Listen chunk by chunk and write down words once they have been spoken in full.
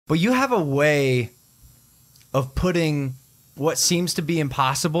but you have a way of putting what seems to be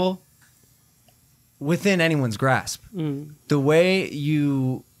impossible within anyone's grasp. The way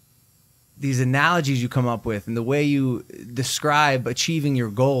these analogies you come up with and the way you describe achieving your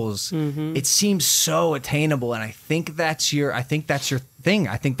goals, it seems so attainable. And I think that's your thing.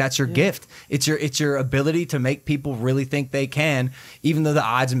 I think that's your gift. It's your ability to make people really think they can, even though the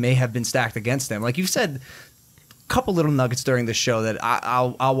odds may have been stacked against them. Like you said, a couple little nuggets during the show that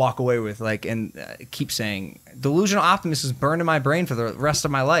I'll walk away with, like, and keep saying, delusional optimist is burned in my brain for the rest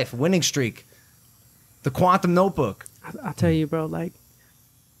of my life. Winning streak, the quantum notebook. I'll tell you, bro, like,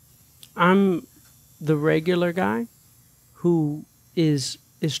 I'm the regular guy who is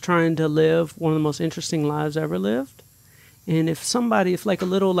trying to live one of the most interesting lives ever lived. And if like a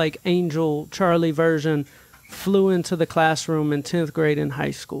little like Angel Charlie version flew into the classroom in 10th grade in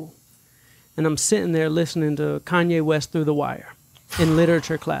high school, and I'm sitting there listening to Kanye West Through the Wire in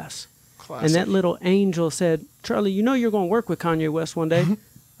literature class. Classic. And that little angel said, Charlie, you know you're going to work with Kanye West one day.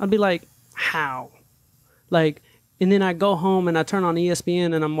 I'd be like, how? Like, and then I go home and I turn on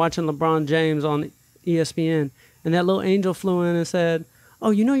ESPN and I'm watching LeBron James on ESPN. And that little angel flew in and said,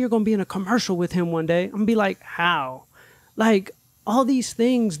 oh, you know you're going to be in a commercial with him one day. I'm going to be like, how? Like, all these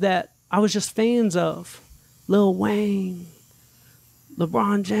things that I was just fans of. Lil Wayne,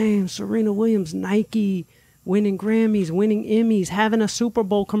 LeBron James, Serena Williams, Nike, winning Grammys, winning Emmys, having a Super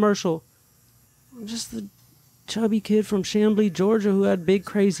Bowl commercial. I'm just the chubby kid from Chamblee, Georgia who had big,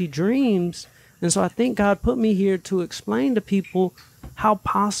 crazy dreams. And so I think God put me here to explain to people how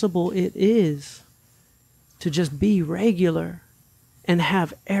possible it is to just be regular and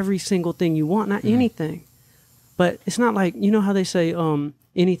have every single thing you want, not anything. But it's not like, you know how they say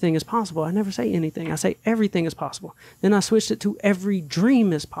anything is possible. I never say anything. I say everything is possible. Then I switched it to every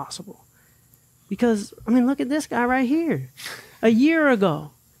dream is possible. Because, I mean, look at this guy right here. A year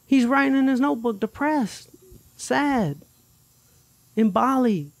ago, he's writing in his notebook, depressed, sad, in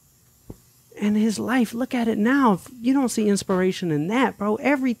Bali. And his life, look at it now. You don't see inspiration in that, bro.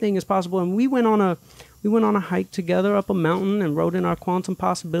 Everything is possible. And we went on a hike together up a mountain and wrote in our Quantum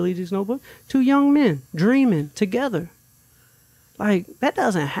Possibilities notebook. 2 young men dreaming together. Like, that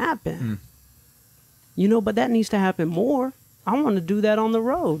doesn't happen. You know, but that needs to happen more. I want to do that on the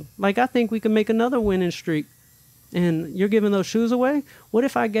road. Like, I think we can make another winning streak. And you're giving those shoes away? What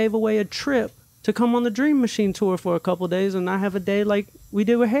if I gave away a trip to come on the Dream Machine tour for a couple of days, and I have a day like we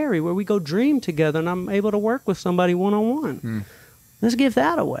did with Harry, where we go dream together, and I'm able to work with somebody one-on-one. Let's give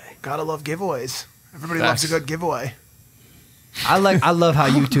that away. Gotta love giveaways. Everybody loves a good giveaway. I love how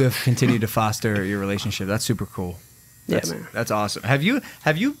you two have continued to foster your relationship. That's super cool. Man. That's awesome. Have you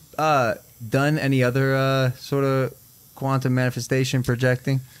done any other sort of quantum manifestation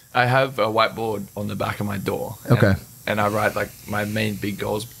projecting? I have a whiteboard on the back of my door. Okay. And I write like my main big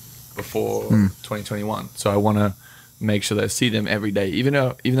goals before 2021. So I want to make sure that I see them every day, even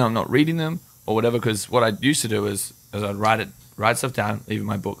though I'm not reading them or whatever. Because what I used to do is I'd write stuff down, leave in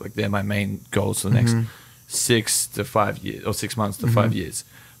my book. Like, they're my main goals for the next 6 to 5 years, or 6 months to 5 years.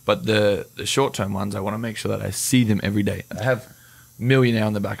 But the short term ones, I want to make sure that I see them every day. I have Millionaire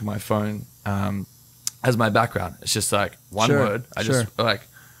on the back of my phone as my background. It's just like one word. I just like,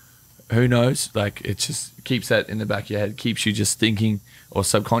 who knows? Like, it just keeps that in the back of your head, keeps you just thinking or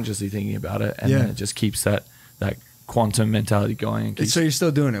subconsciously thinking about it, and then it just keeps that quantum mentality going. So you're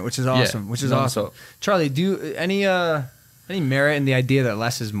still doing it, which is awesome. Which is awesome. Charlie, do you, any merit in the idea that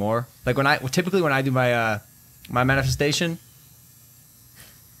less is more? Like, typically when I do my my manifestation,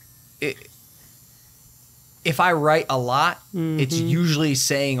 if I write a lot, it's usually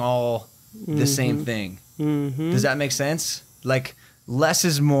saying all the same thing. Does that make sense? Like, less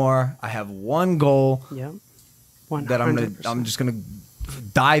is more. I have one goal that I'm just gonna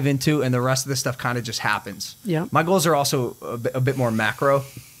dive into, and the rest of this stuff kind of just happens. My goals are also a bit more macro,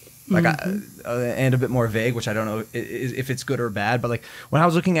 like and a bit more vague, which I don't know if it's good or bad. But like, when I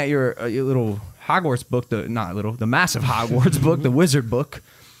was looking at your little Hogwarts book, the massive Hogwarts book, the Wizard book,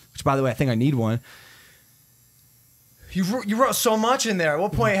 which, by the way, I think I need one. You wrote so much in there. At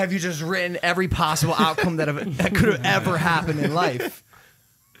what point have you just written every possible outcome that could have ever happened in life?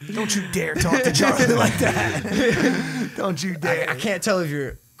 Don't you dare talk to Charlie like that. Don't you dare. I can't tell if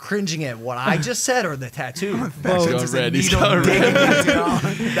you're cringing at what I just said or the tattoo. He's already.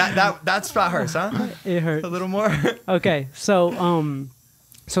 That spot hurts, huh? It hurts. A little more? Okay, so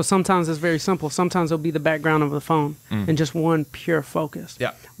sometimes it's very simple. Sometimes it'll be the background of the phone and just one pure focus.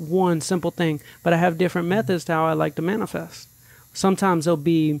 One simple thing. But I have different methods to how I like to manifest. Sometimes it'll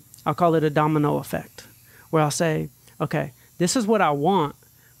be, I'll call it a domino effect, where I'll say, okay, this is what I want,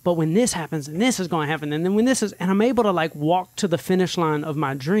 but when this happens and this is going to happen and then when this is, and I'm able to like walk to the finish line of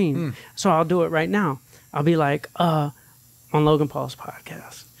my dream. So I'll do it right now. I'll be like, on Logan Paul's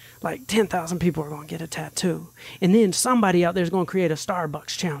podcast, like 10,000 people are going to get a tattoo. And then somebody out there is going to create a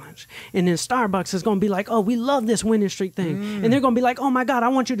Starbucks challenge. And then Starbucks is going to be like, oh, we love this winning streak thing. And they're going to be like, oh my God, I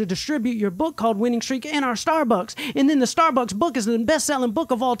want you to distribute your book called Winning Streak in our Starbucks. And then the Starbucks book is the best-selling book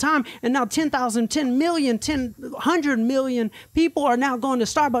of all time. And now 10,000, 10 million, 100 million people are now going to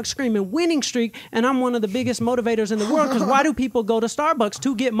Starbucks screaming winning streak. And I'm one of the biggest motivators in the world, because why do people go to Starbucks?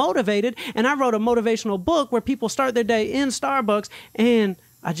 To get motivated. And I wrote a motivational book where people start their day in Starbucks, and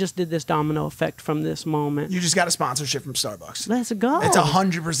I just did this domino effect from this moment. You just got a sponsorship from Starbucks. Let's go. It's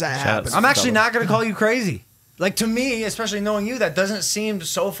 100% happening. I'm actually not going to call you crazy. Like, to me, especially knowing you, that doesn't seem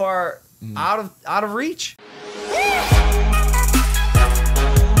so far out of reach.